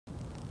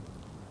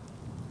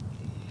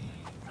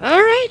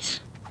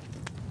Alright!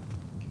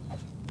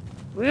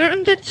 We're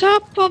on the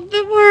top of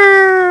the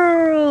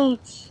world!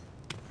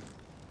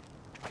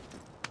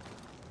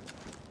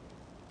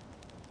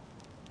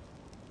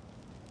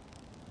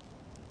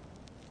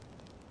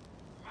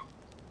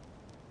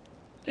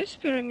 This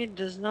pyramid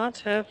does not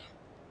have...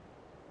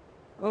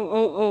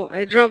 Oh,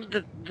 I dropped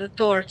the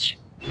torch.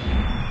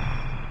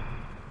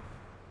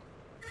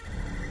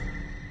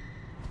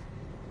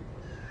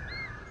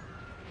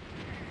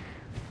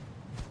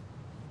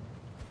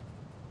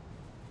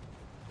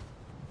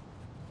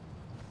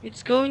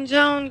 It's going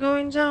down,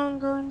 going down,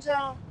 going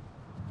down.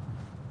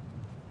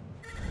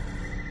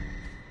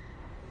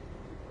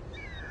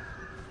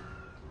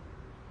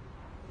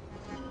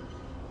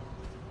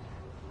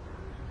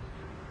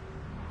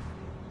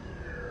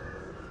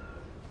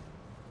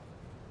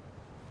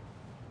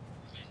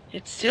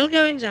 It's still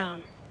going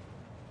down.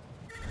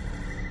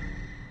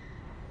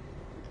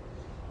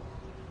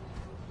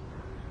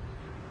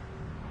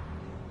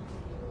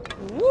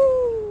 Woo!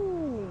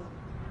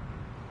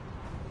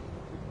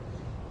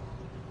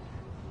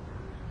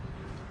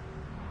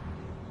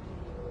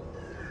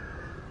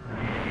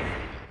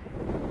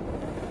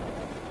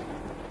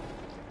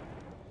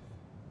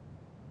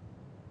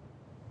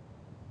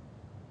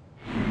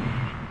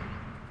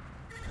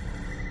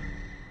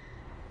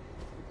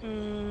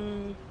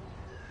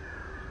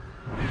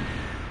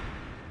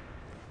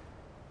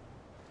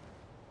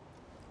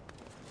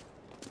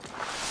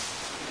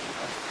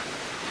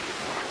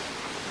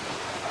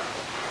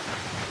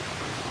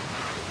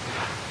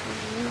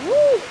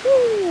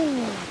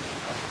 Woohoo!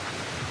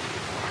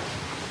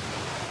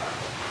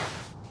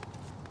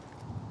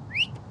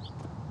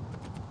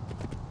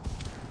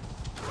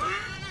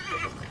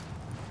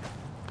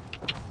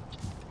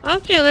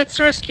 Okay, let's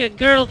rescue a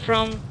girl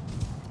from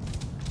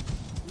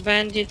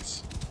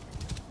bandits.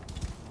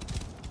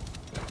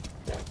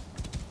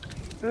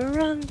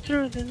 Run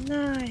through the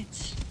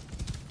night.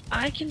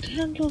 I can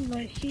handle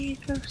my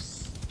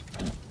heaters.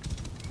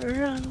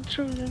 Run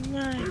through the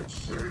night.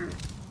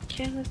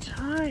 Cannot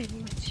hide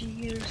my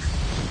tears.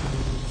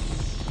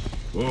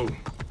 Whoa.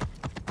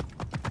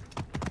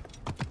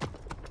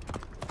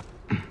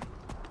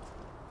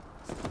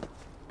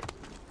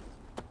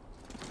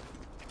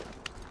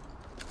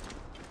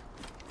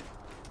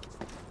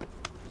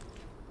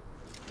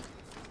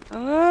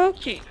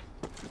 Okay.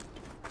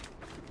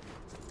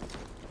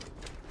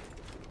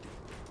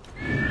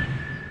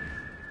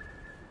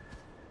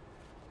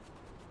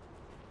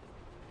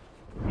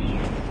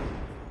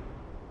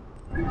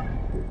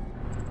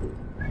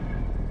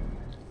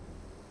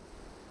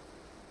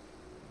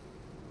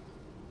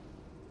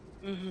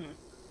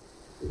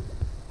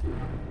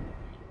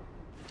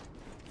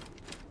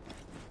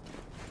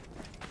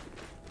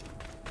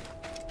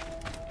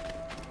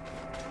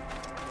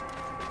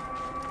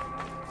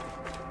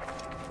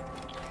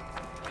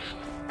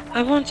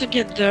 I want to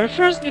get there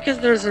first because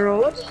there's a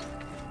road.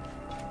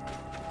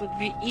 Would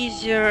be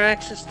easier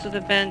access to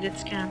the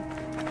bandits camp.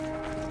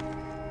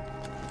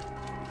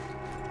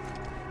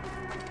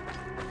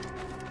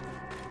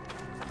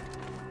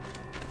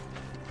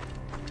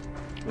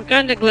 I'm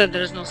kinda glad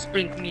there's no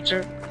sprint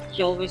meter.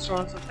 He always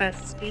runs at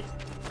fast speed.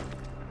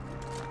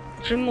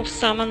 It removes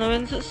some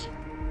annoyances.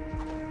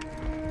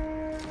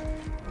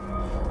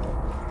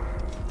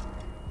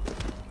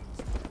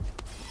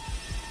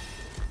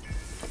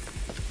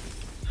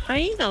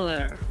 Hyena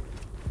lair.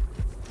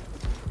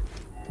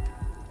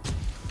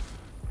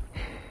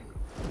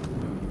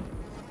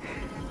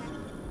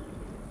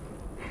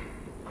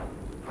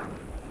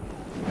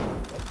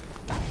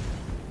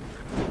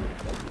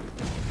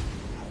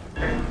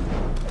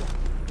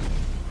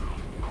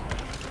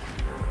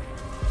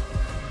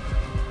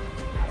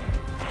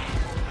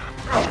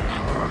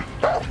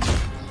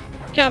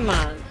 Come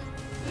on.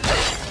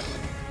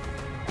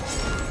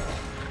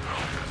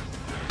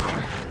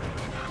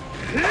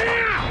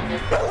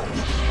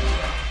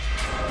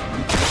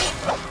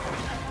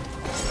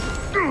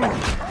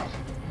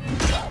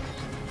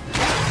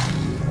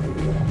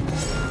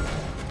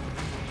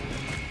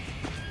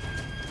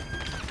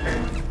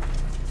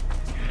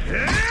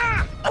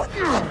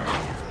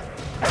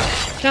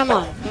 Come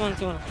on, come on,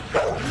 come on.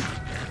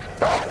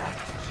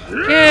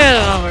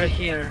 Get over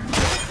here.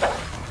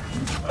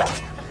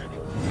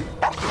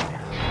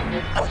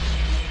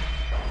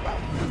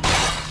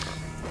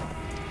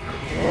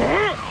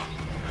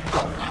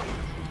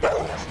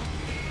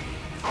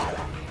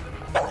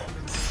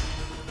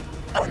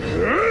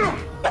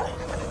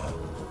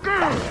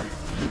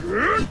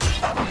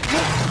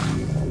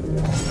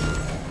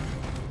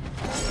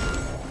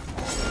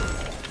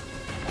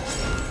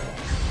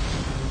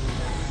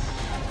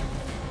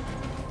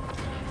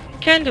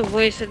 Kinda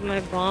wasted my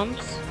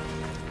bombs.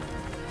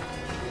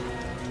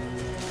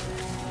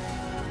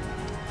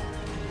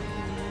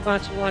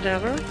 But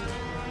whatever.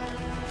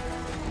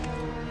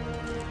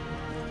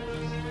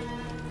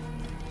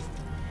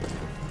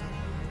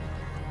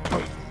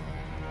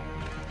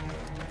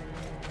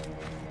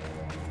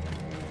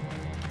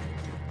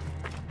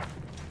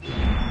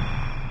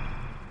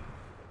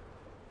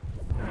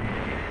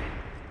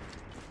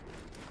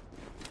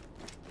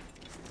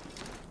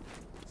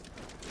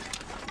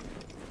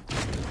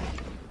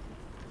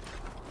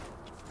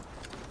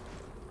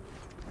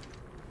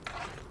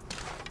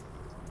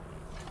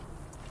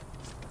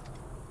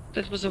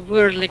 That was a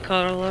weirdly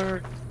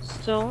colored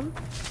stone.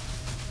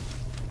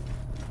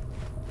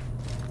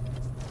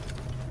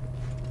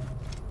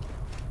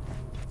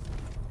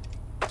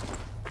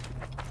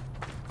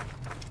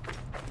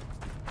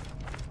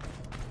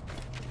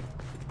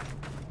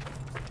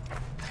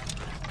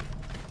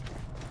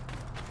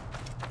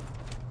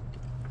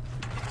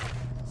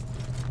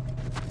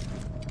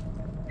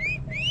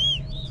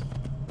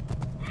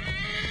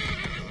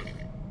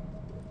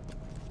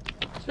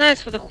 It's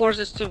nice for the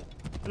horses to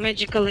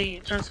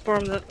magically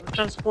transport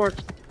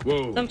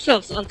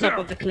themselves on top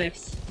of the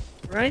cliffs,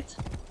 right?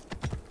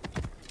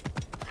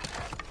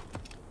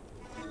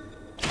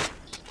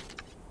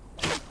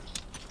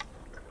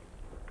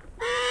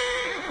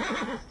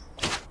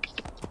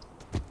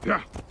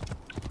 Yeah.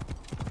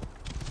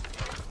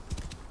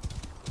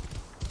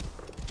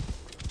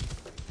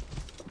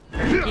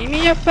 Give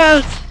me your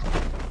pelt!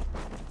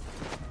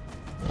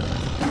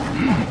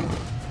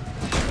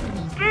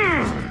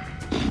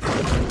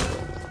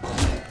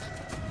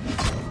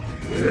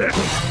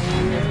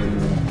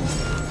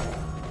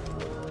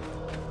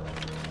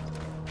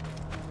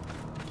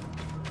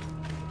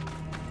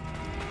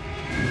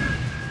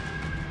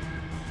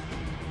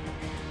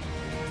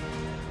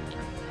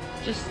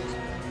 Just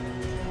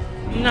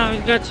now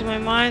it got to my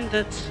mind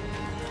that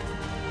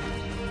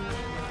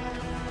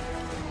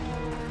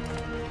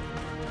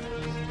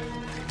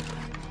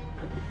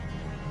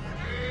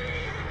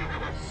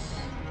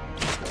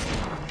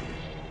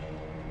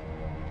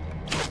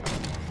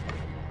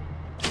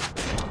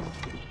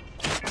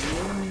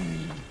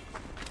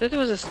that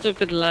was a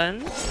stupid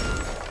land.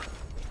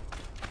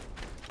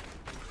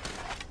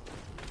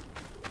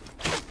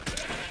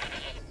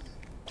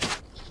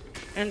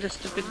 And a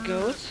stupid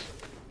goat.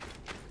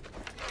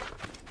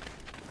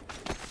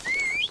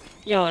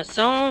 You're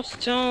so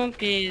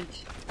stupid.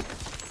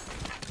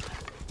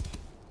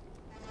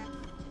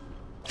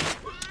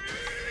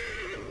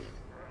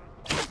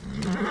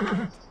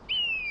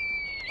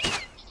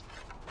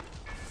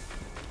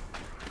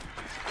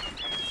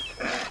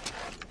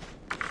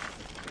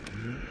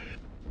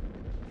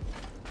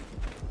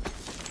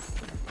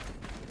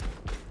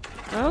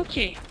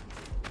 Okay.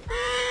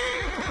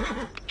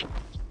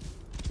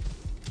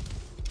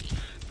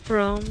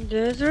 From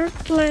desert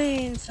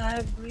plains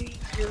I bring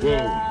you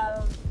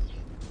love.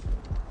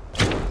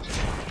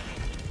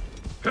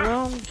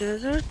 From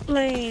desert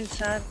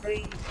plains I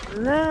bring you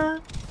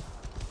love.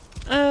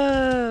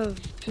 Oh.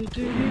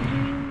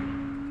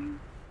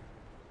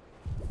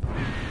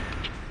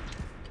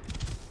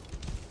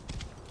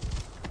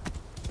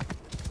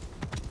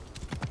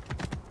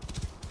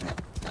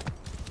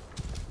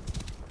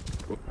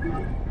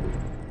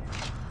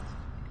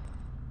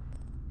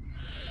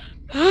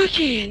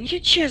 Okay, new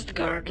chest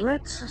guard.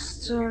 Let's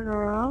just turn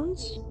around.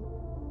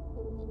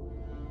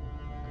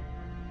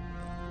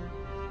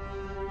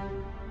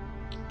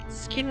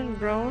 Skin and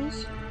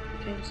bronze.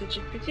 Contains a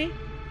GPT.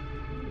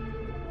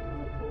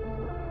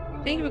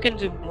 I think we can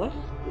do both.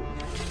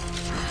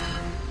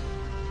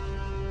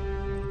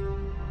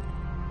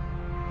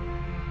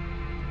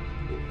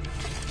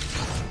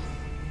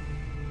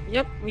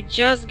 Yep, we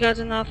just got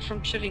enough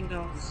from shooting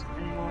those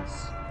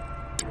animals.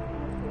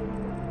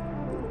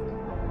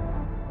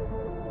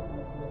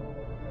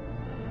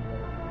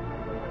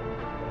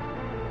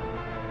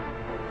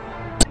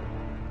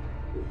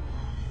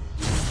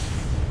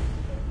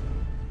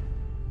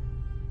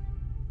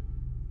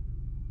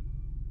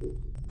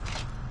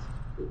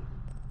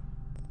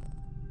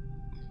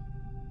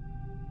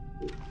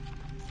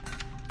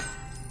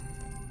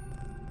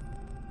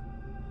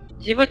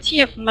 Devotee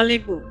of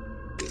Malibu.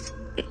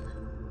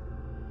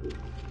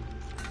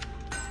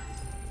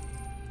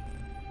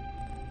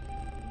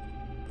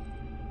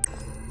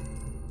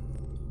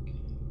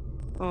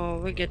 Oh,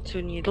 we get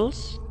 2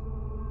 needles.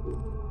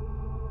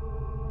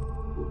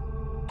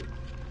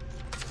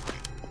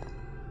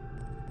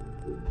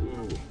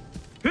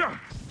 Yeah.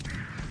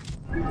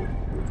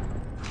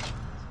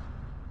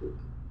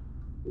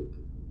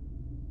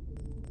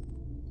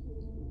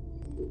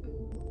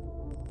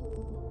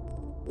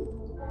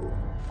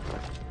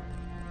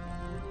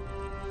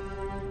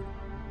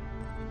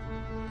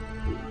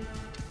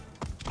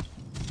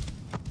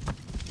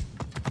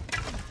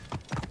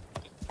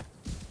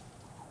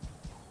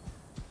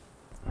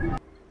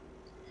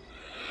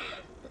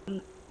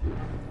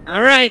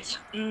 All right.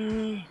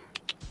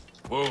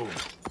 Whoa.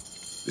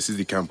 This is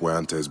the camp where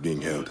Anta is being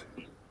held.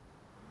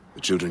 The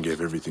children gave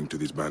everything to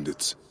these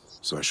bandits,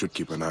 so I should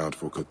keep an eye out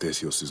for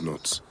Cortesios'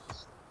 notes.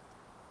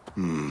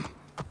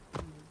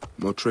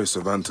 No trace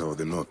of Anta or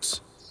the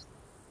notes.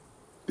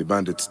 The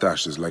bandit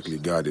stash is likely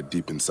guarded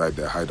deep inside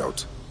their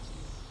hideout.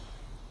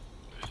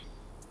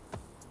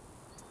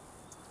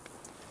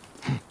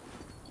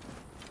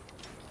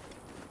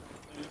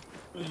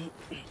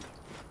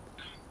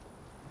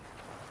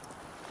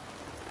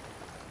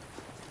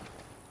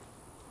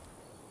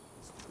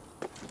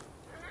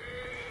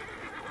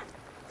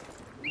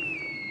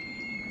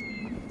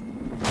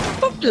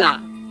 Hoopla!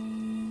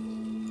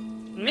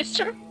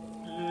 Mister?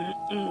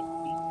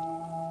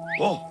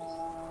 Whoa.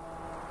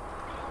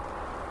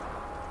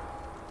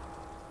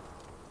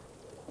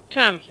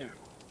 Come here.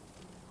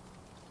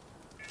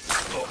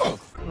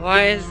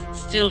 Why is it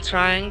still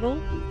triangle?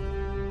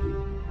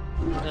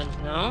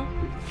 Don't know.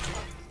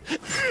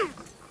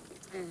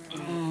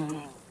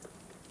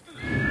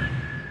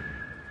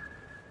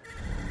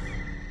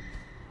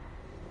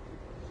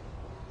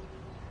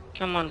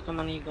 Come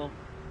on, eagle.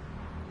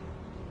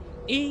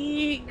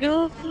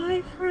 Eagle,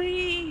 fly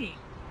free.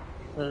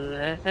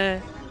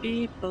 Let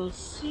people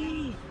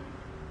see.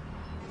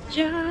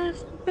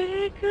 Just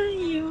beckon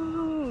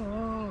you.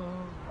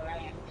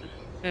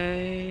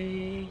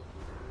 Hey,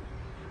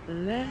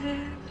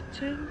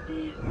 left and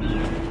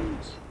behind.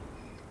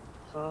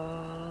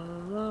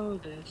 Follow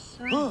the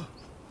sun.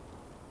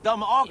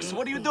 Dumb ox,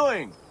 what are you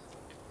doing?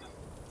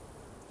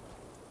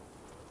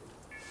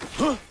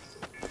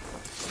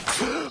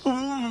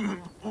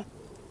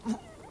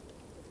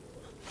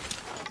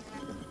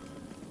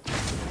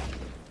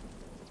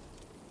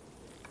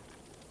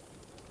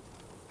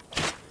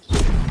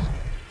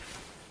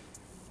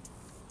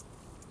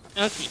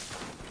 Okay.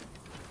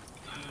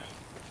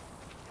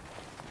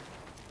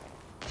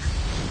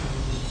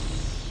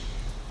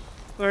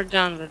 We're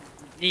done with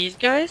these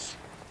guys.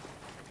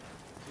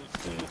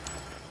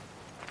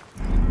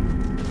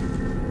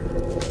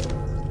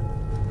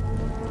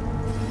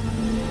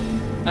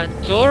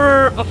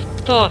 Adorer of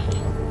Thoth.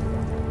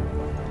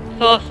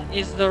 Thoth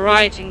is the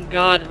writing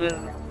god with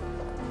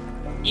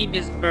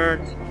ibis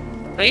bird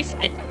face,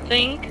 I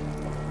think.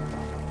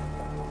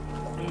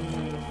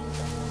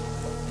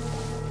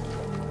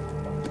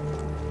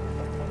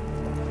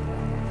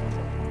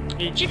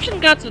 The Egyptian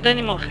gods with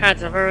animal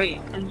heads are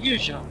very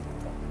unusual.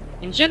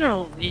 In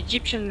general, the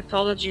Egyptian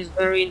mythology is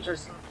very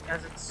interesting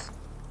because it's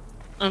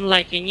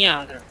unlike any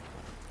other.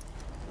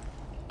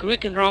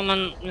 Greek and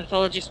Roman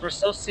mythologies were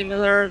so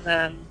similar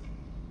that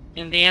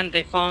in the end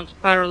they found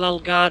parallel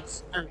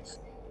gods and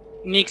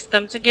mixed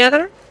them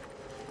together.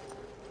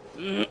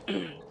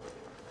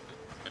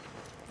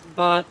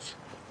 But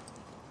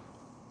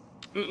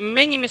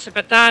many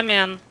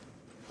Mesopotamian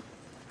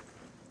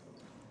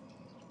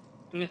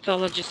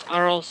mythologies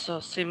are also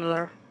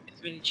similar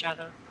between each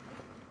other.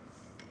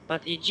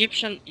 But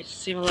Egyptian is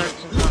similar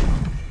to none.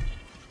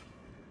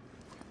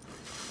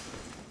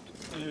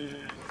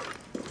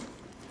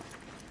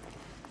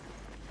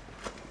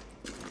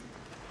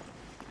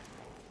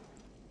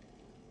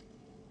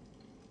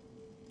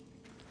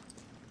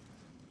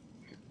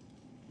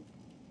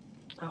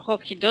 I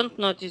hope he don't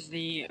notice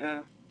the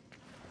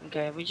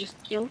guy we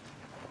just killed.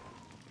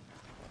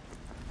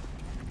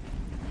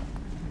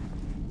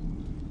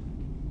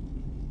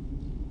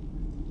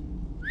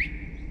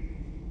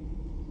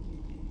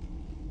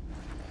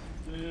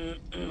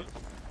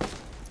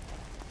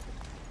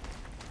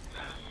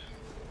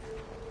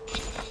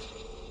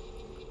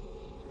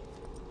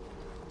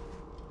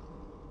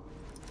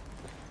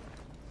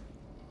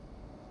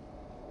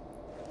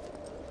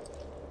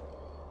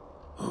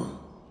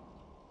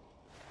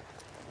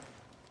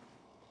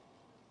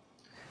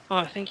 Oh,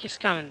 I think he's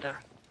coming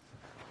there.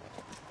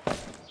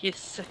 He's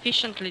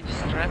sufficiently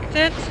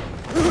distracted.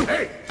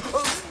 Hey!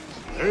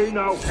 Hey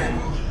now!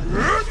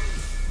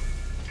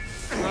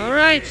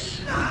 Alright.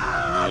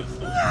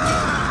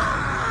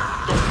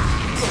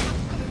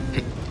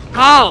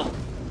 How?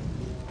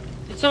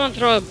 Did someone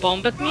throw a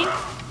bomb at me?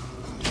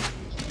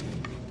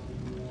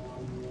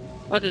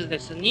 What is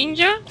this, a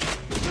ninja?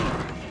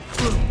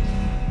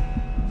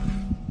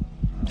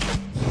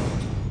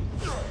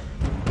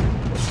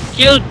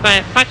 Killed by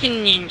a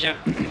fucking ninja.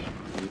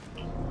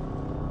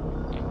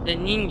 The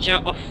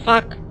ninja of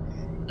fuck.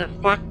 The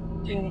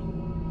fucking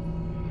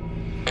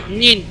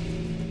nin.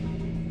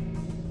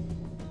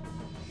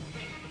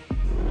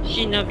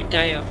 Shinobi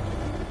Tayo.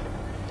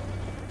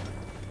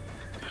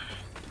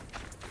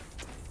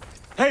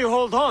 Hey,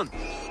 hold on!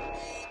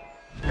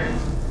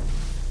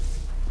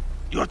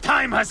 Your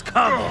time has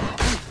come!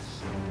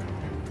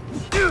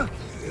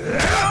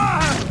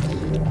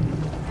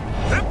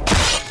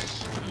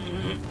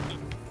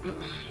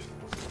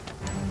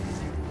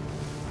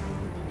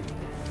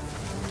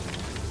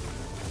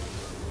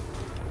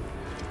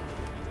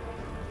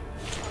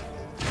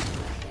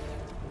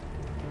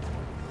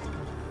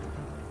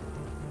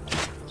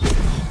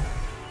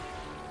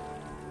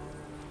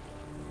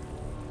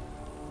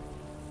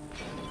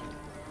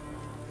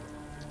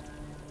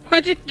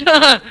 What did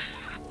that?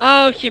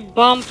 Oh, he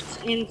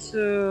bumped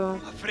into...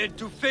 Afraid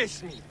to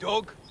face me,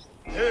 dog?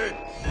 Hey!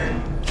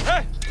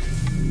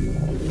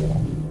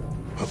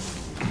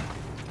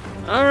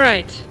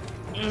 Alright.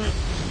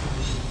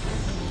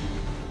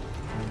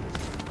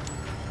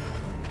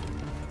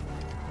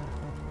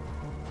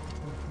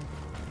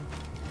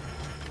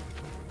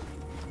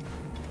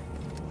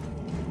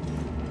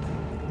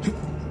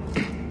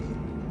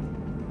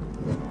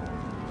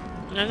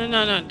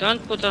 No,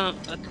 don't put on...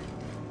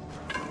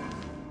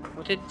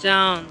 Put it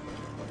down.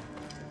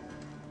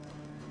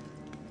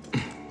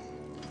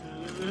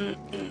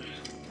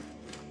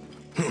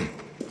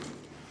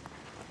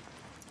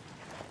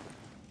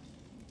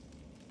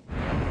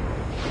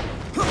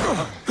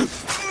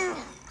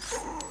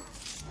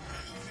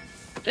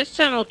 This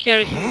time I'll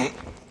carry him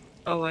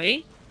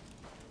away.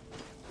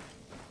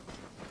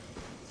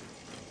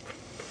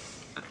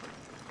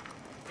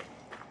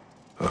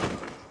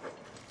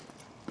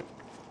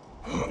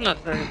 Not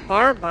very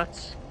far,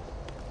 but...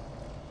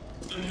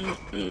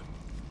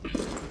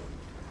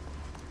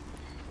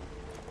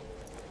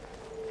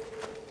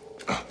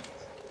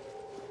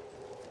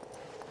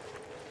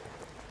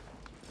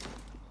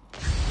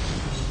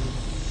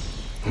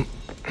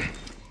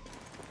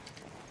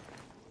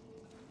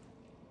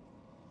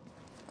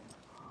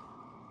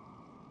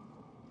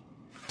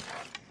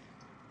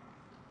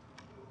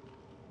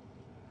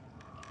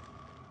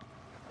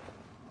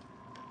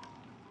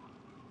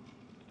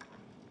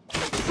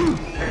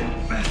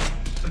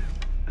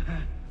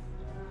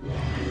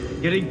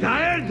 Getting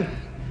tired?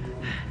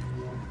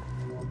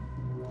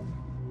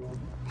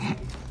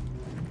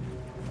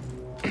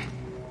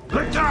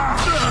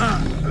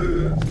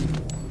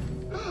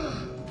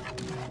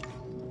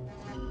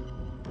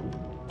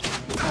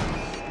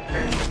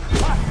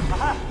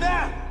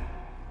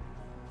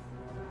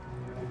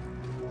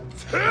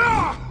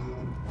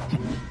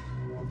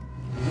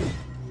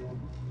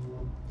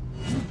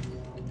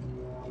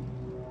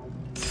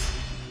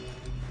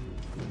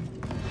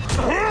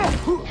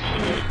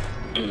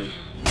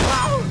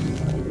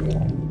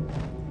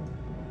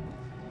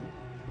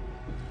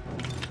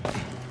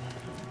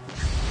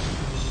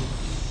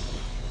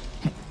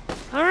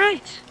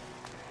 Alright.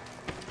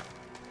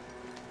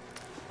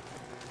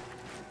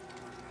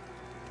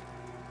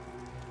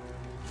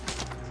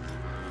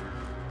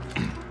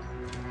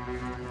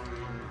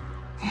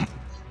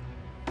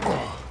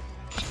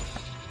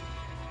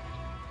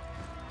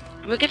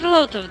 We get a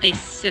lot of these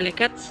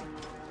silicates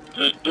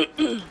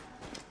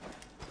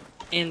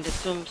in the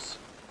tombs.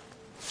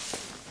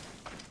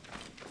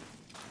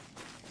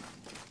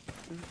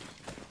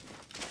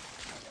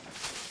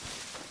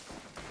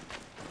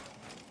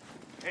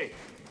 Hey.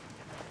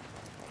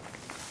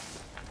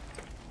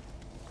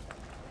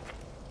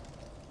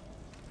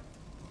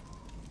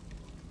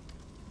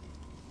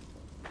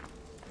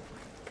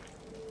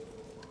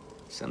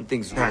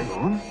 Something's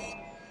wrong.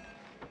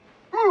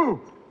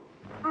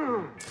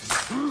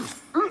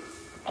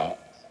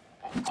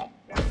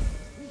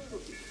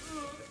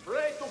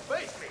 Afraid to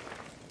face me,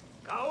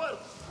 coward.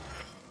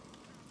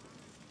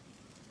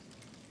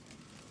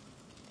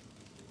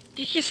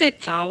 Did he say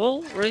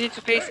towel? Ready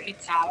to face me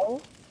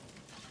towel?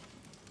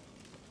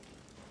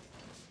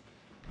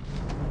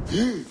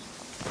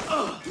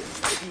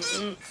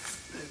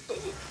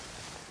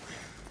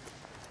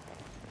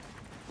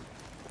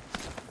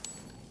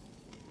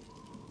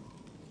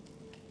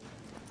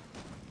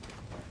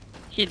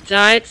 He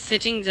died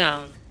sitting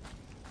down.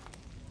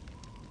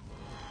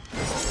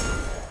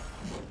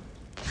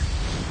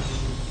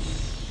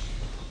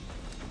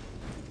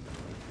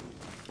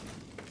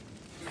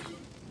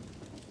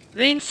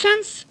 The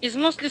incense is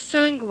mostly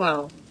selling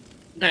well.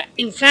 The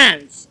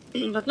incense,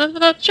 but not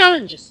without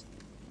challenges.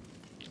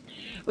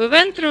 We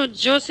went through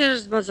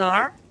Joser's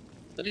bazaar,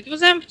 but it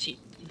was empty.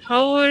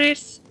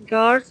 Houris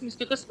guards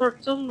mistook us for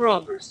tomb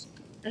robbers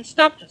and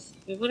stopped us.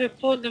 We would have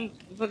fought them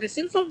for this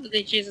insult, but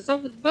they chased us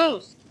off with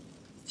bows.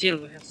 Still,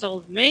 we have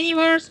sold many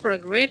wares for a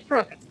great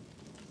profit.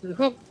 We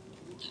hope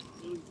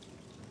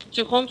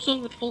to home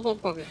soon with full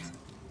pockets.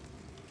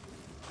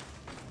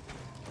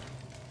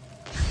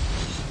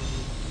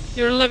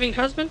 Your loving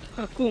husband,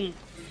 Hakum.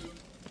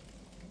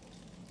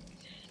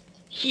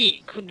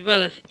 He who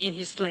dwelleth in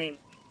his flame,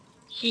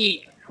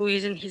 he who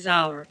is in his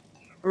hour,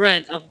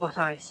 red of both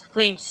eyes,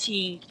 flame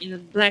seeing in the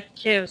black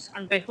chaos,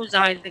 and by whose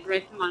eyes the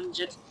great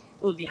Manjet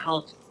will be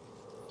halted.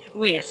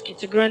 We ask you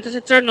to grant us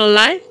eternal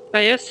life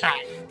by your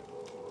side.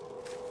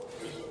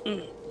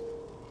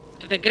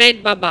 To the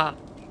great Baba,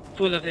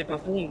 full of the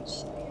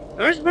baboons,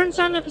 firstborn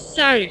son of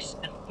Osiris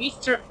and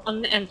feaster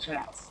on the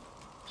entrails.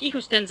 He who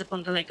stands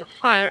upon the lake of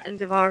fire and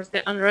devours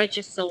the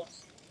unrighteous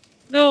souls,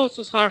 those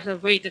whose hearts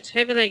have weighted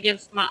heavily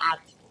against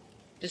Ma'at,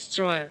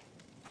 destroyer,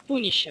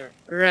 punisher,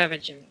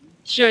 ravager,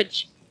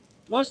 judge,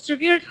 most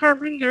revered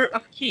harbinger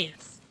of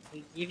chaos,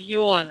 we give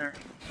you honor.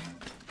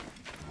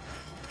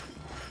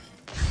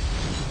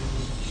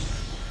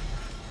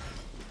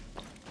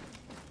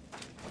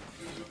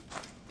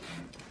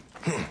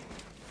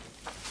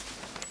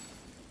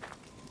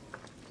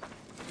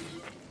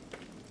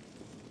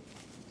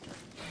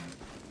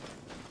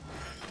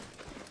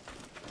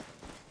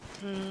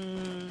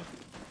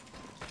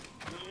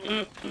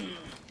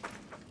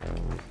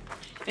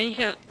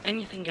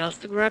 Anything else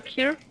to grab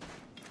here?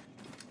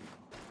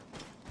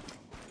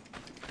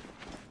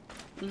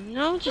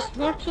 No, just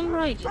more tomb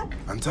writing.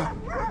 Anta?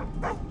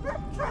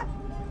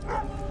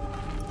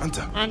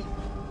 Anta?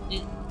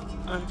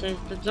 Anta is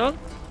the dog?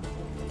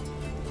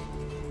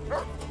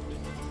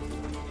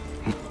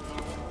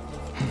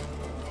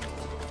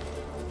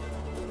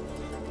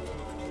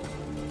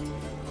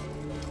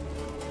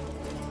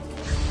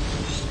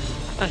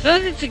 I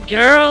thought it's a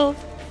girl.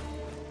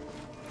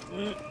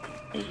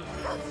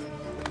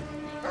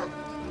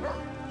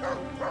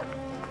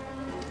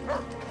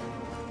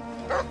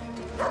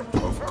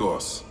 Of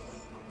course.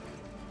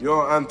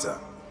 You're Anta,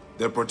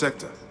 their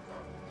protector.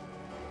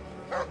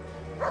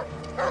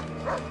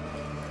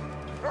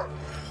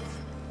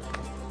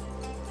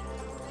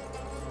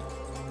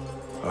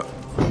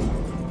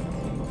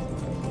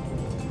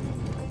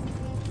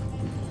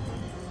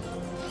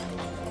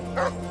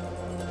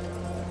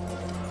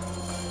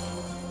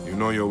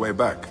 know your way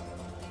back.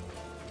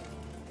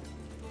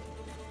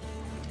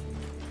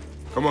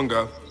 Come on,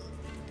 girl.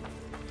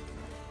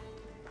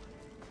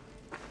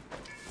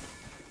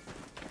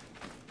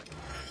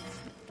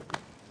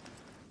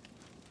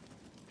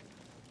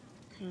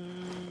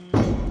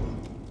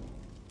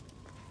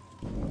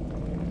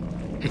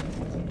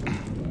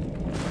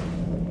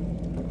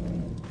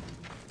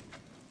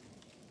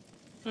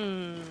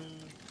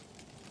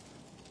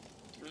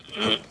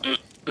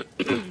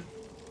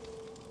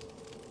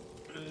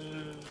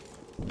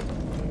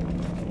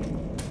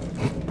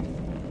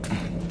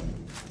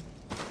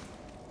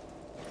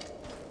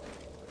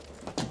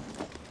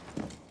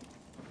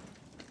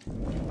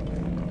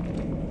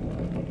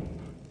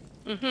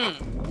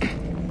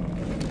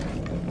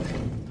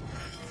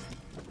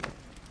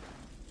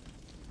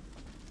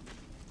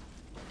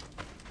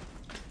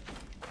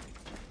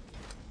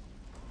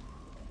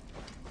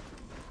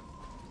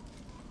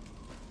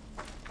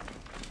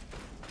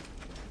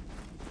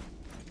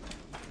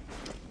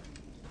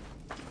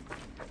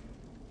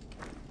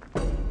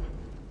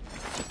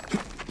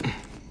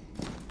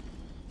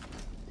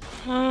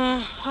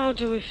 How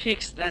do we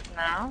fix that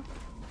now?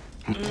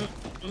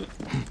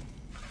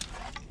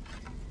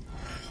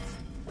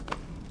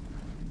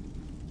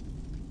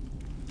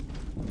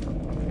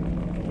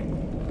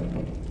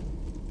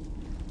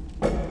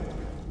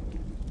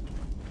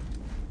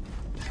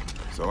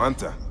 So,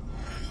 Anta,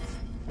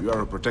 you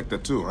are a protector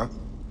too, huh?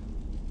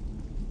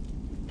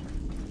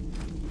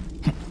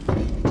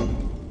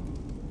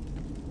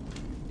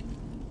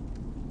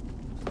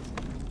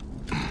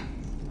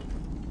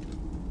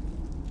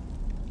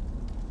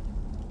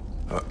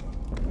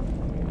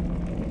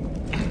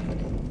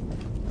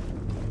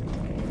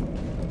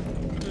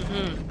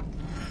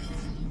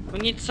 We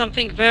need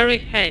something very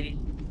heavy.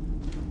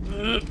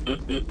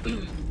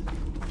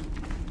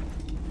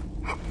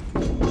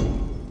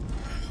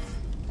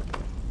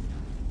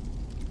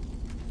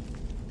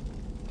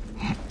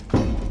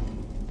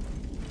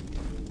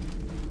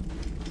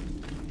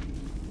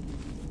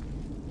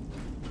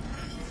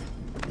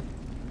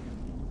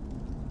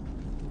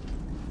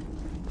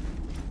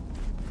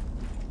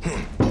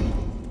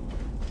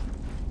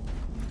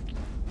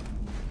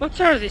 What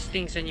are these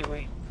things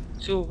anyway?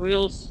 Two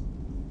wheels.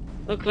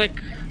 Look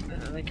like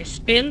a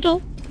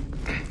spindle?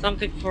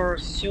 Something for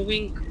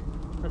sewing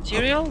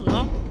material?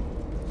 No?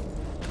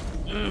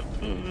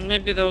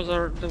 Maybe those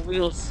are the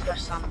wheels for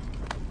some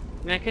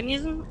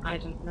mechanism? I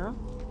don't know.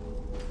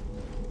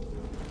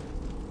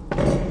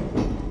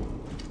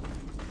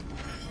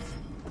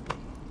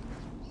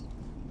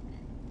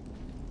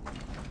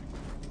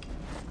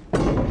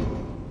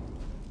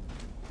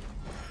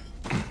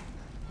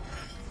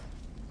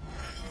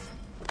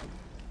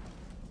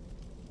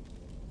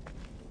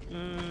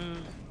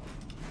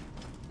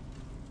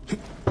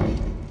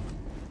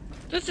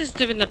 This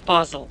is even a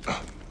puzzle.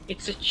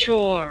 It's a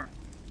chore.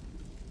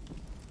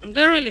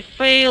 They really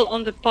fail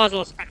on the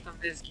puzzle aspect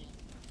of this game.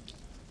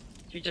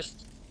 You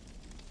just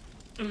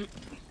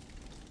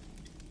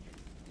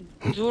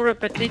do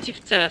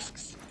repetitive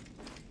tasks.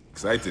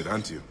 Excited,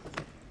 aren't you?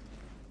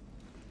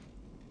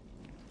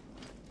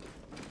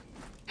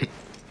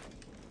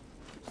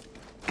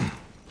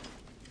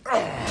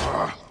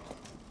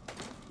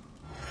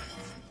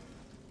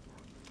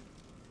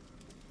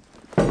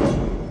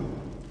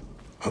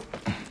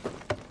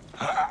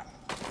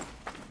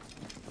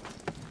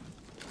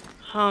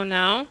 How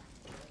now?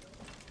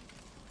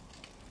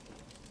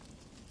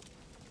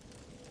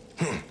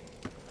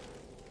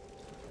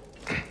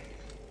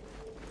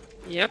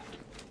 Yep.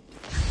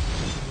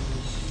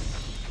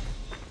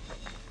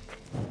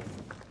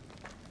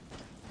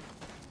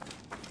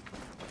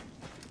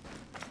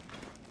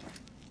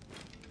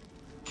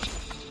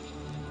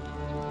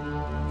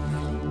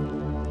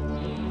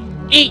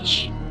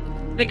 H.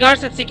 The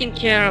guards have taken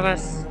care of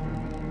us.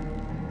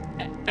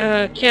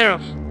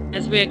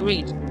 As we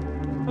agreed.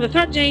 On the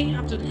third day,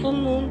 after the full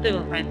moon, they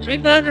will find 3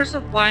 villagers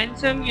of wine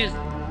to amuse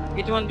them.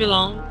 It won't be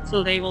long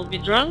till they will be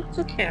drunk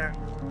to care.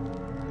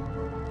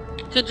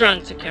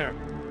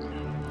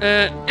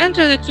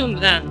 Enter the tomb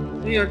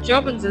then. Do your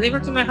job and deliver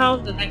to my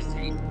house the next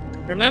day.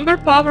 Remember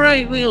power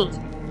I wield,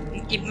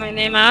 and keep my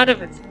name out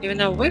of it, even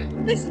though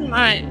with this in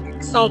my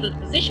exalted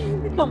position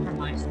will be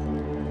compromised.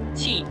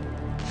 T.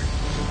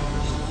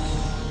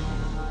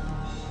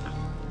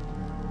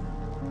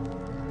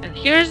 And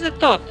here's the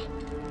thought.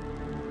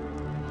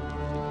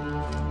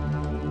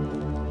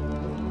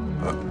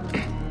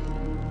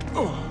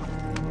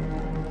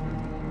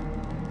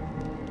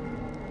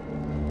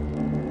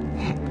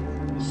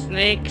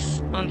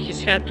 Snakes on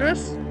his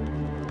headdress.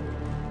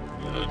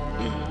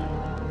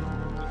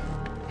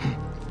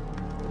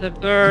 The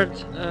bird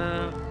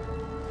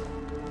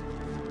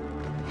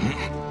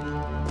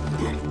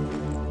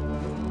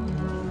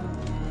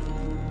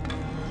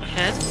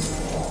head.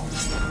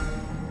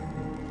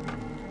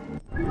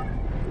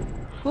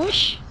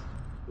 Whoosh.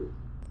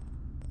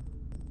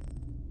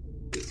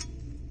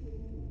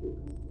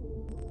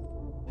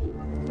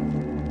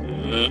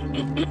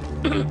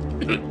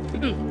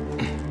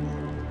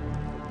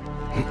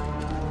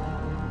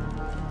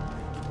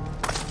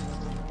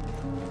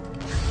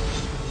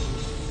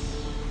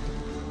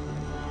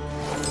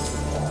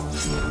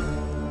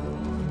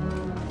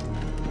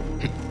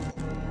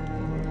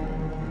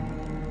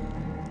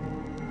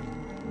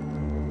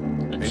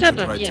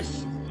 Weapon, writing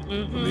yes.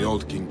 from the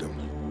old kingdom.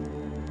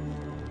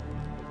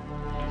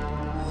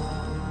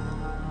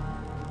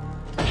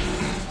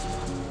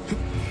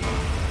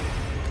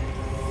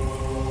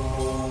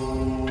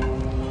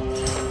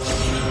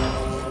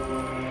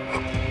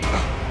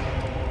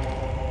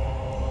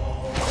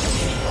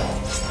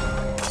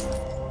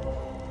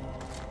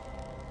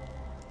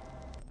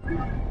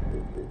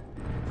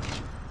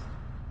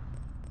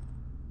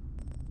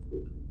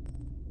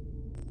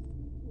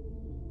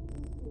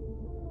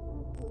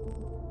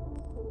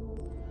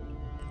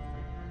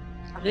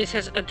 This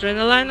has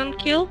adrenaline on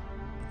kill.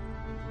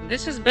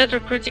 This is better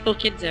critical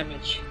hit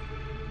damage.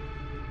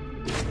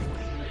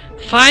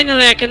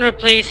 Finally I can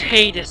replace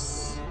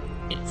Hades.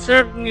 It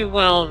served me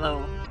well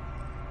though.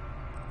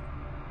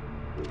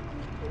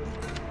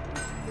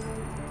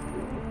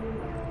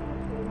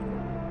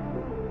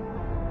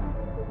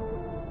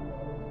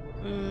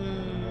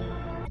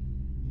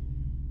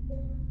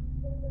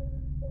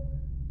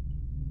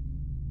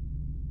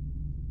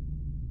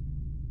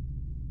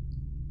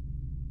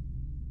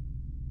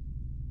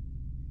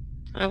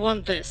 I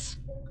want this.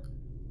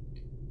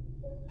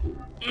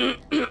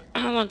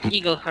 I want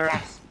Eagle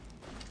Harass.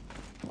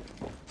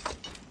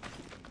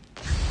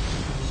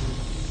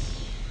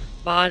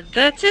 But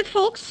that's it,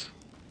 folks.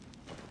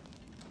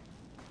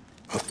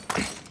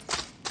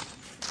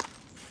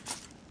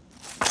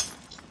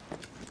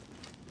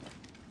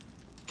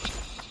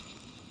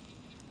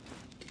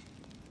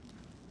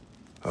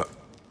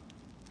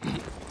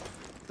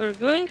 We're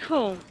going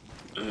home.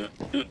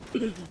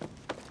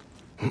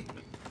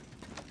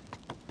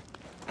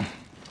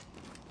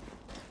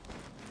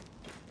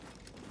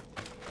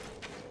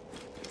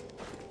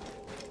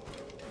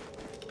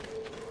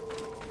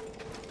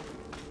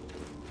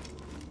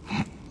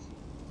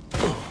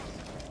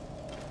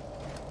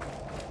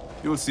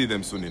 You'll see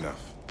them soon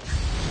enough.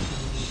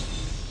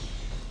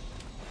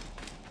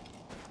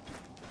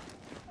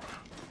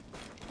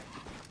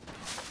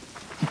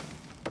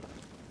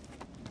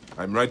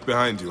 I'm right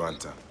behind you,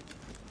 Anta.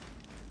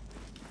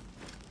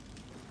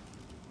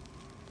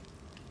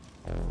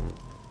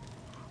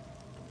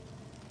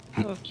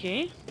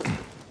 Okay.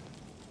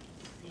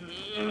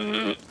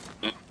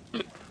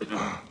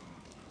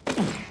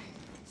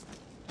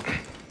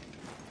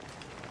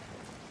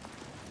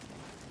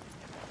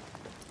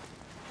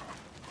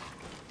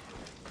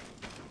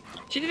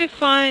 Did we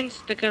find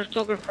the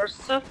cartographer's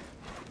stuff?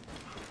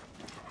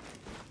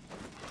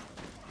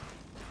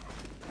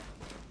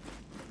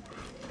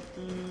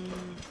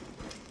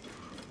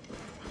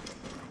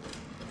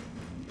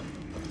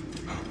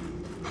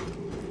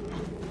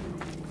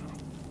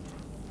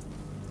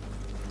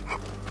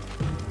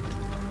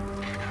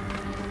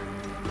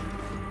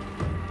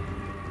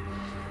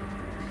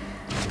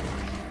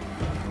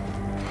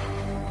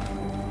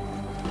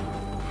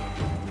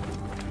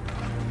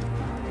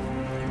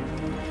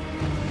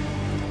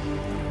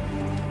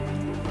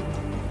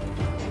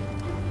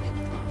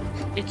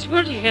 It's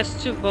weird he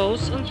has two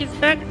bows on his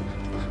back,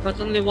 but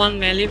only one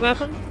melee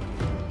weapon.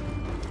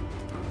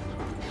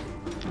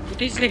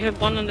 Could easily have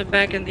one on the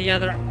back and the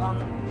other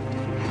on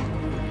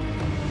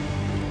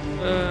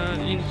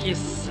in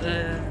his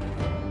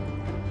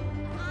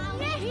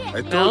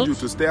I told belt. you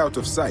to stay out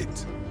of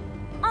sight.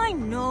 I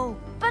know,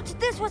 but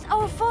this was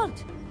our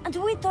fault, and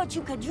we thought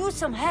you could use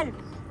some help.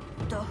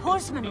 The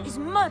horseman is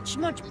much,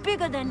 much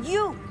bigger than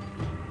you.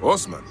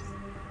 Horseman?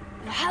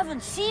 You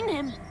haven't seen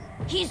him?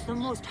 He's the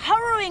most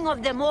harrowing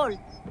of them all.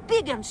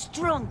 Big and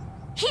strong.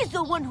 He's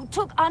the one who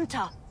took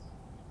Anta.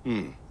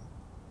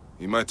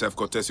 He might have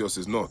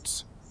Cortesios'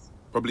 notes.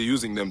 Probably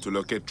using them to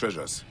locate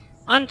treasures.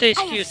 Anta is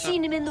I have cute.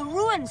 seen him in the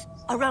ruins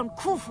around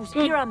Khufu's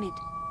Good. pyramid.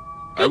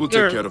 I will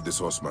girl. take care of this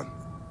horseman.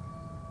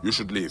 You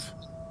should leave.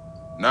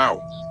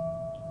 Now!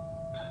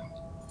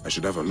 I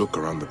should have a look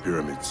around the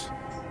pyramids.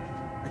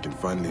 I can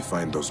finally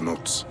find those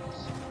notes.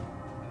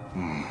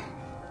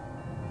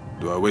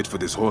 Do I wait for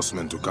this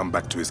horseman to come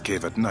back to his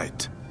cave at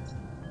night?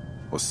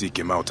 Or seek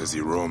him out as he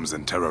roams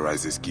and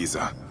terrorizes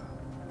Giza?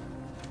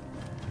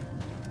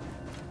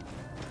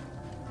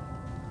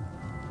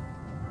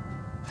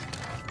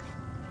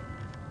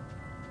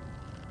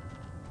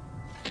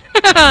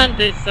 Anta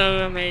is so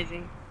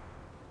amazing.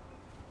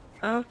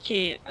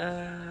 Okay,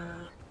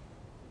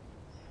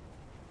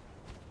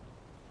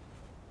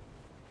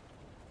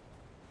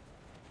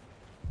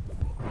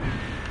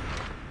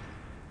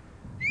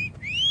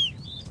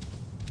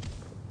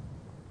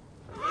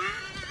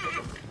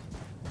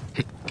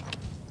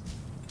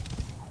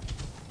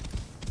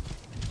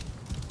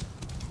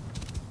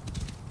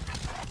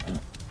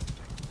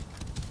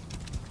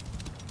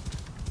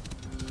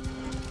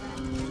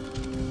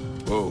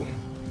 Whoa.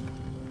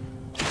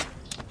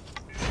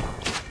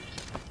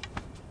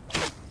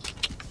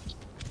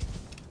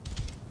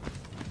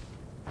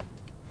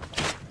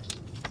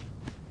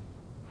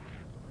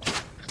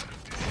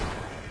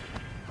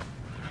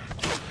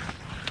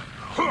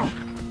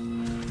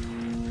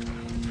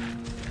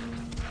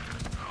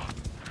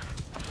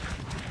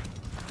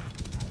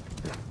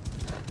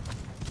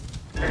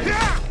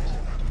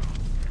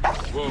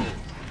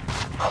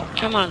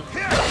 come on.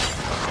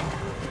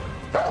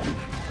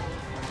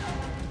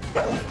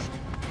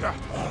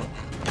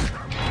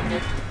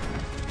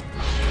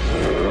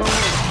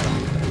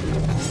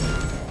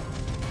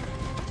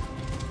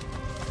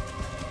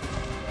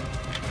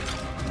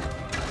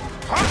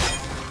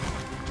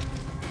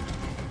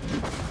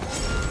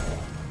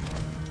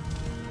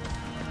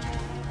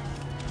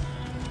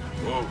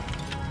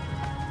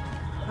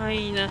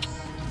 Hyenas.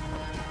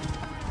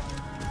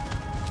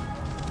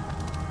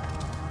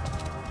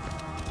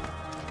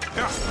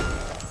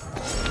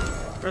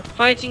 We're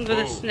fighting with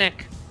a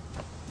snake.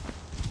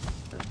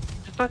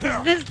 The fuck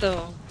is this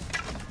though?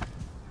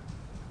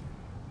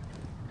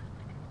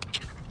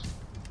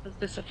 Is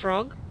this a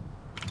frog?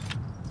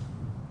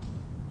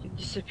 It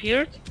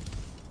disappeared?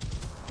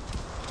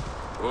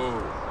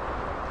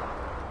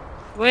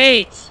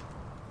 Wait!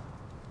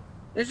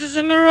 This is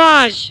a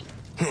mirage!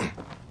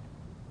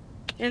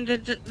 And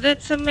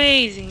that's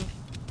amazing.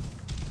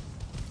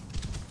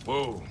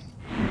 Whoa.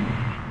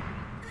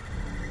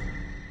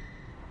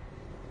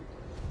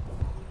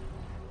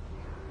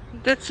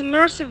 That's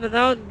immersive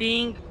without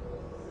being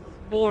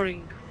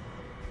boring.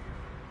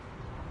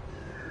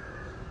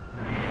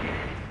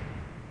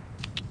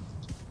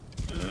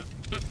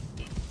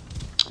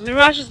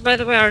 Mirages, by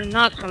the way, are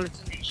not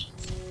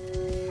hallucinations.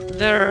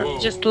 They're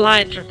just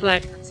light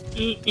reflected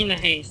in a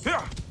haze.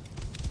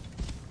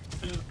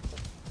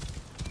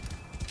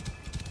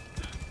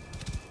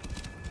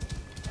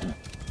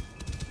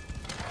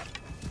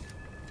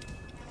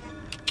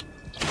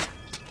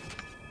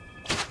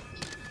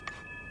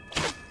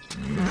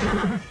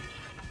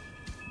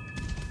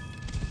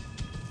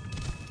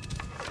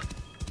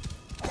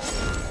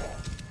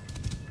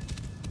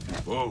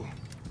 Whoa.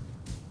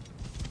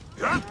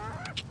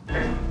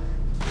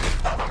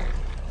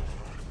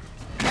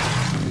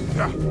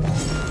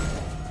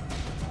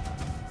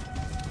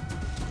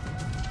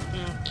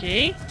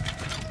 Okay.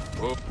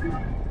 Whoa.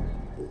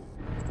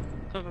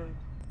 Cover.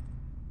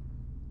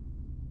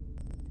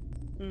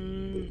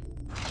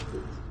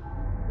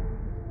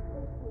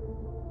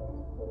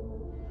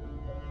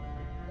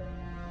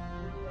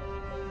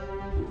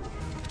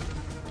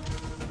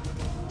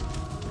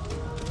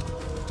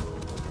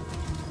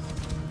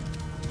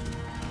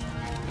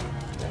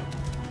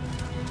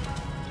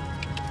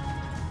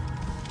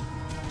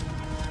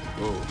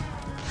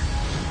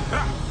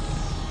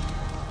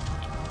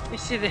 You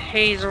see the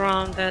haze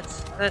around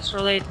that's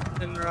related to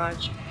the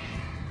mirage.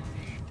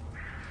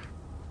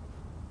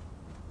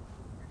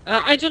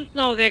 I don't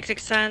know the exact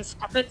science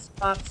of it,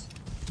 but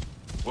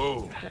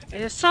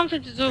it has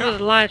something to do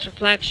with light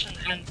reflection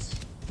and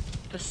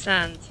the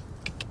sand.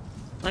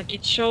 Like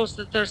it shows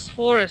that there's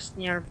forest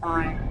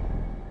nearby,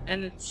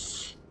 and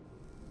it's,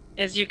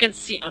 as you can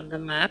see on the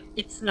map,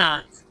 it's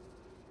not.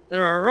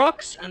 There are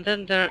rocks and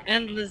then there are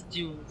endless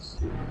dunes.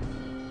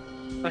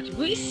 But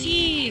we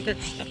see that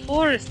a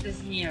forest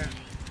is near.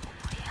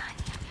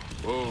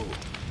 Whoa.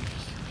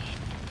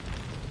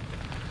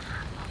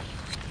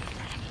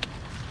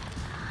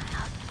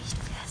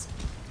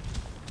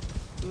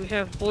 We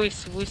have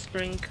voice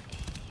whispering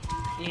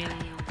in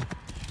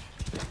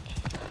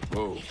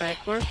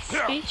backwards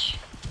speech.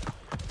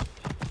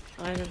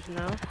 I don't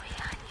know.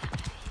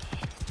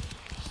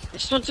 I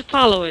just want to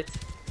follow it.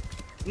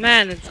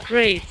 Man, it's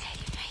great.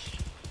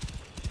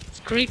 It's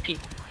creepy.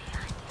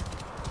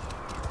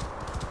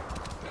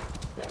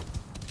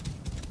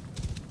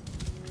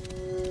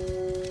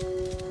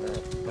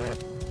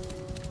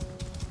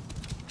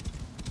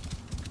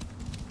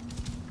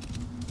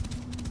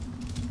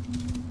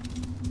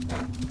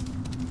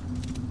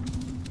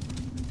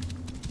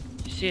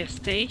 You see a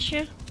stage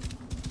here?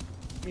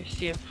 You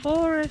see a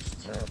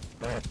forest?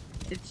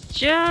 It's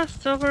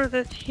just over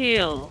that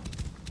hill.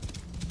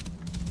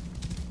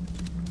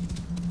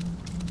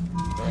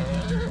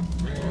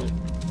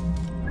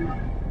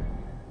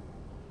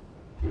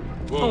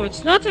 Oh,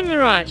 it's not a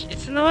mirage,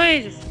 it's an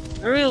oasis,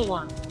 a real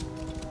one.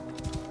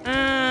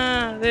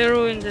 Ah, they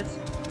ruined it.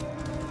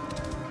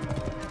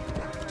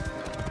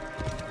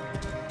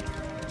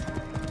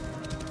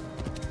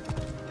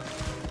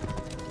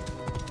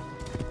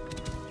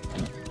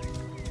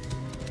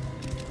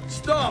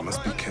 I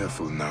must be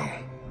careful now.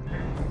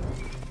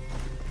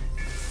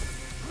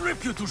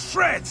 Rip you to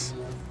shreds!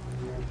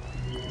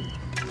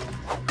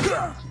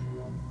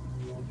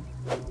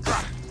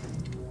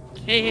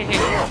 Hey, hey,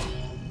 hey.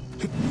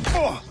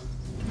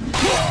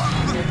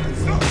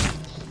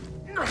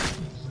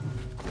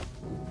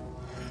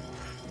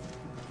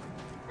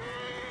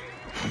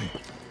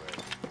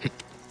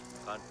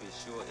 Can't be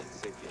sure it's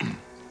safe yet.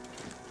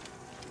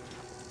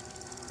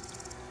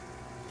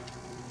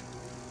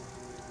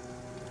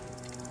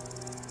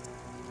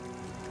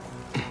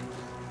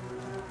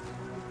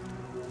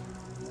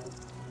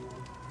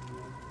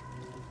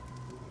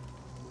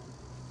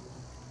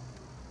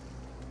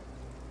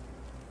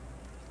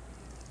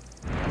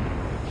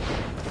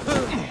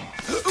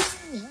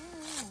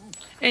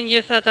 And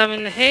you thought I'm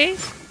in the haze?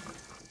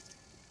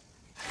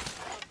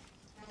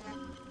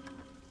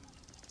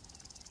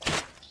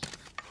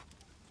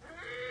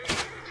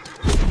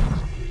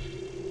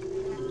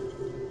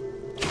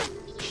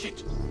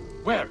 Shit!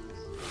 Where?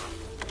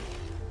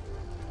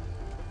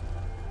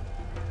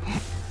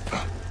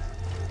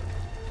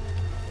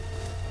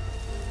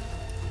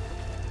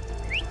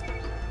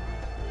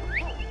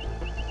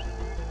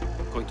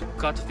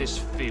 cut this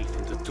filth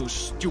into two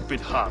stupid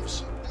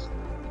halves.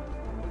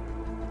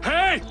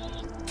 Hey!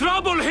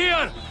 Trouble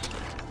here!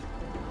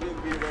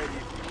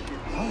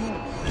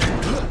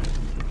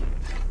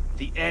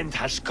 The end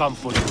has come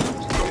for you.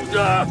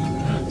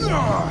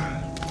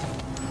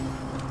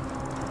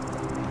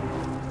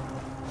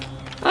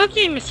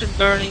 Okay, Mr.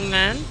 Burning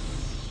Man.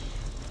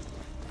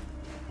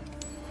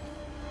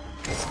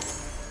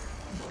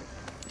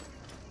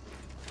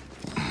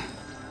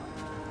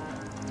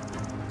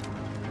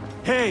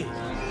 Hey!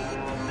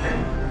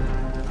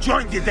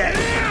 Join the dead!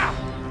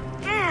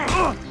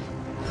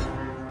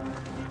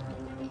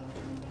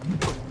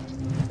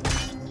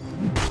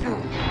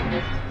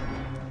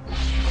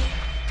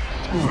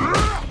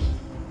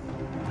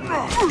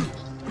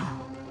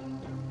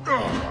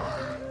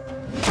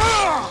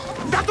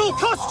 That'll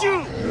cost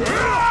you!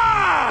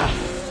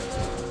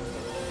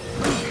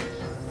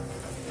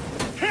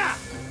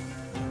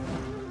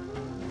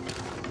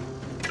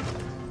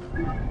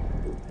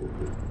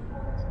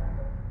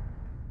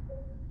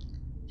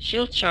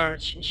 Shield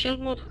charge. In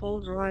shield mode,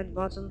 hold right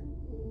button.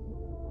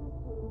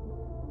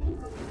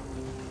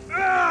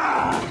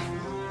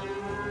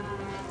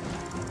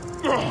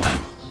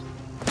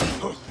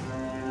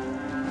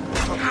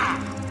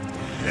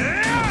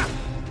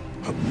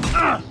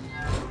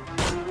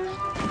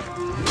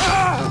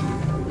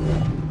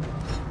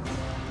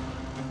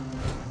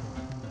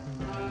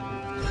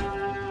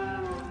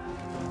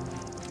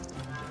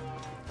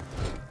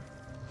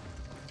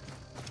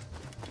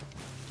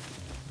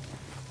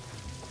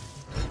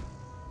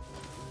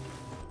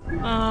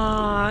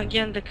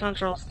 Again the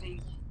controls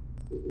thing.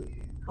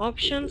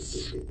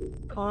 Options,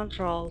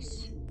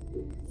 controls,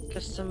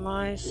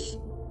 customize,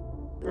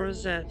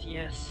 reset,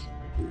 yes.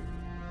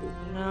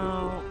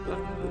 Now,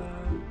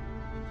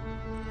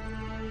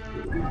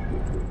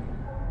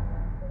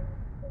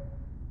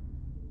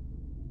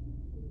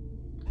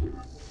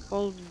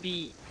 hold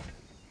B.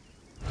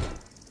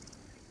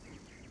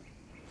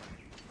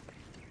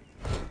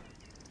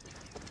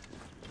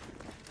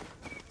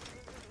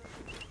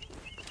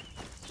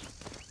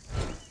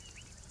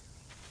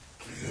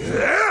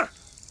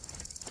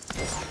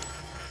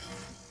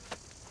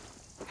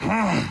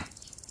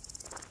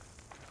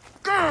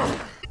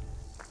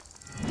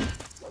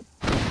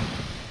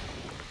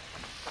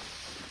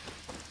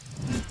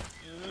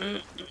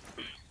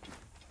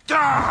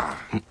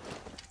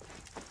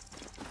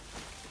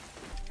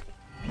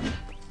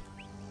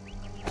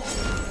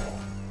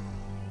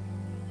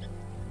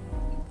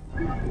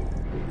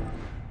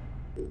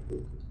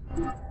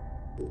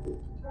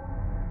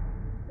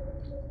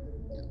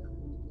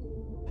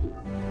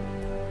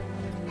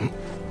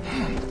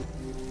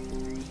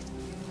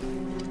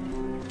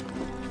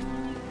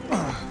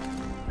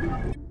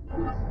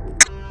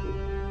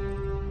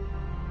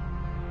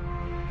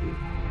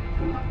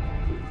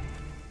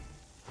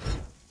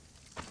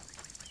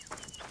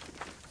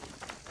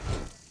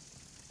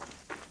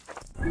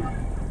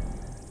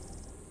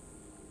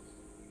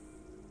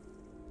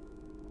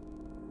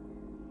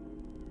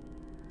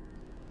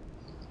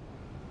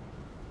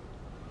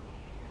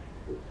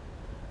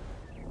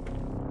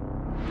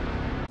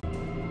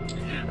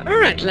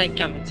 Alright, like,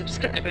 comment,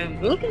 subscribe, and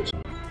we'll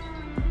continue.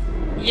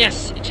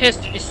 Yes, it has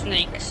to be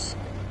snakes.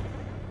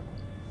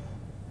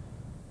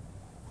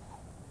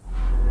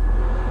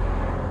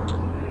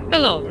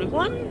 Hello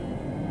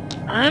everyone,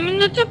 I'm on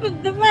the top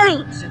of the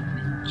world,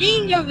 the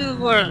king of the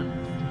world,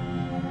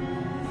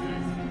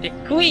 the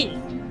queen,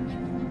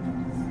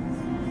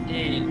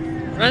 the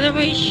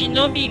runaway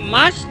shinobi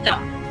master.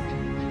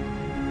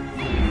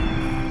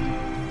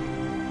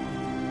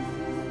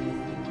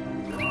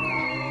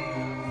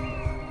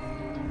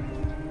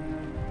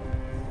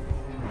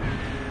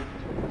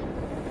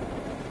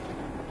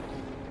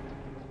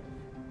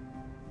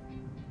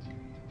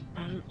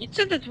 It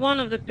said that one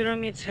of the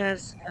pyramids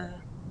has a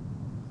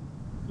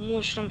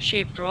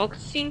mushroom-shaped rock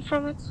seen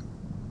from it,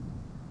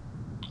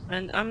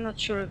 and I'm not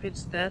sure if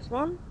it's that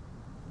one.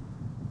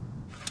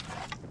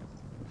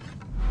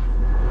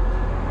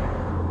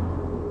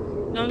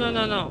 No, no,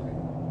 no, no.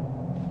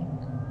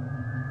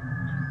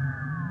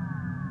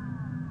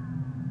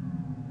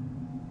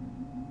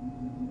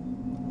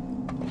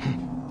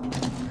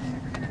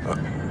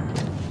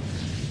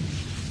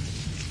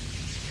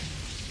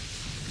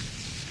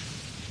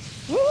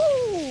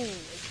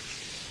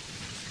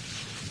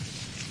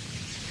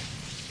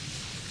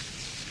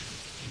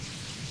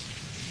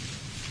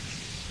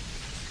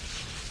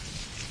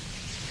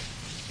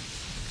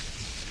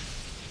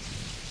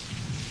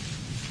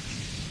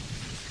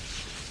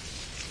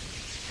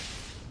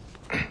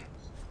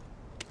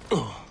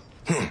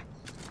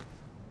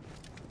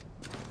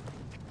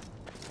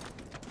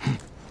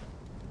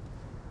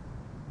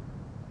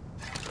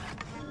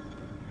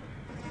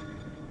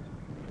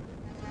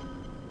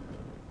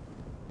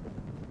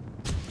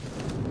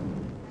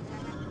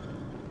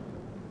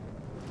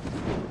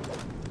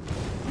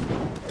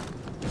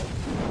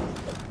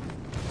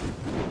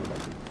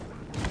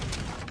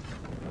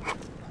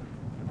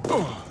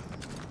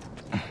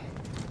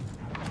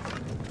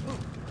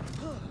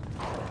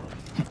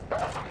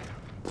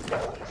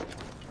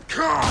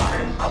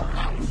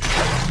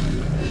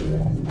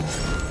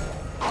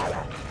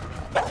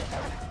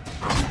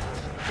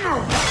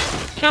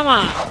 Come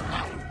on!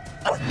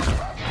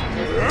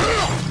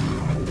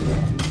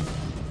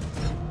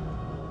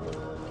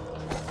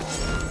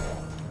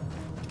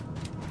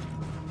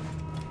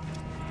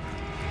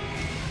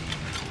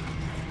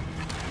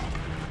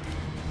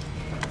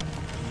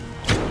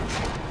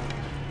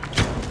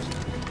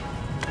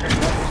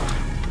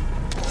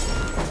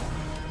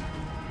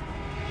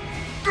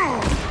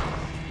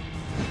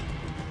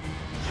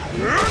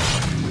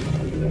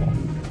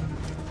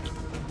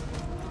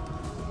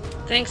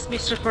 Thanks,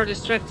 mister, for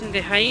distracting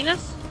the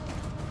hyenas.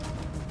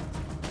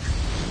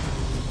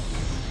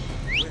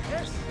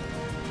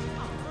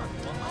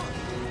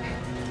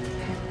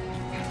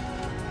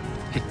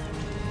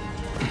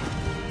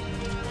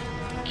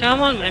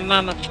 Come on, my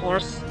mammoth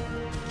horse.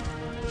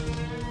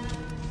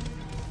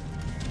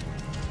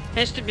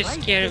 Has to be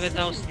scary with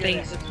those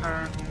things at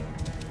her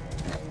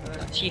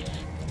teeth.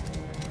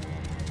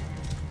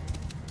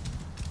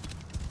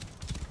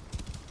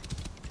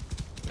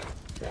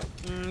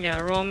 Yeah,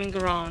 roaming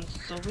around,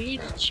 so we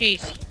need to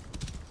chase him.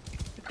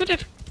 We could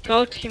have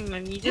caught him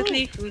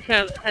immediately if we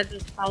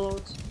hadn't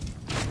followed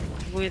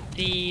with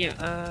the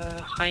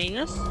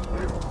hyenas.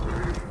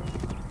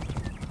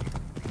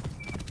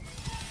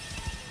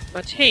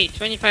 But hey,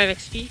 25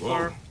 XP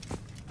for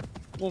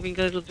moving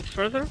a little bit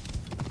further.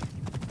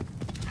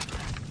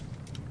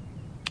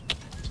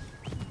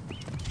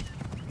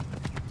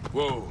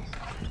 Whoa.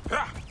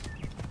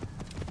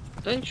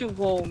 Don't you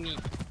whoa me.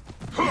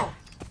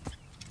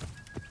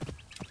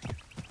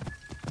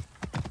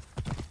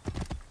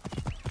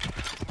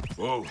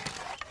 Whoa.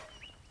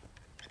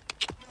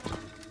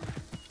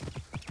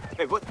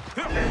 Hey, what?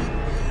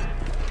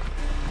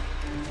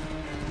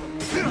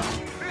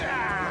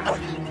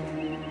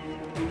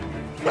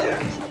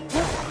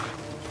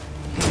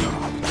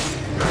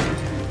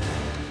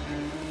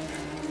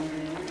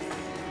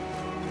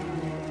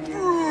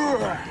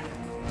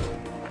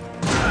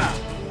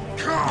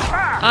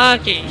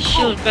 Okay,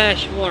 shield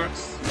bash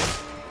works.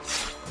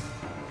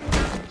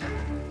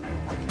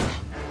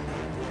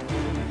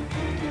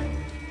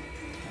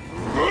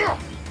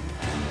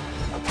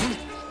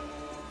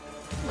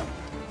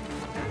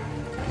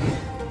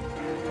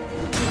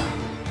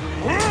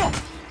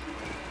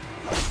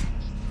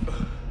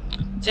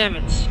 Damn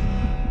it.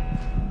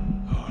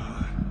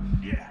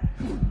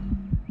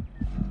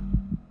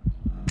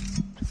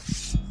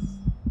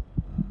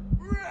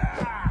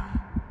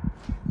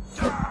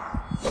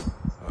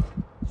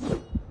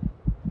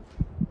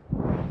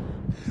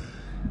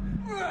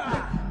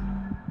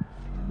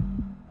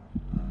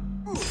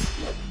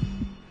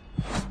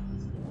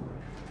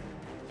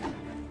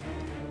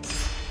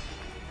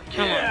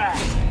 Come on.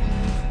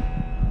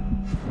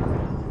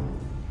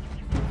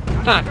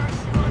 Fuck.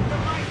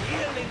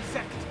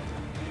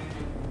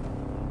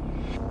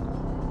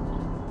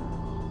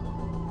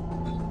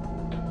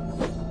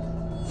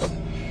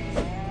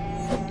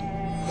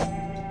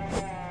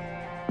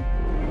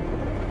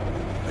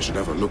 I should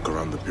have a look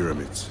around the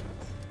pyramids.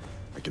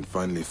 I can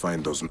finally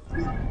find those...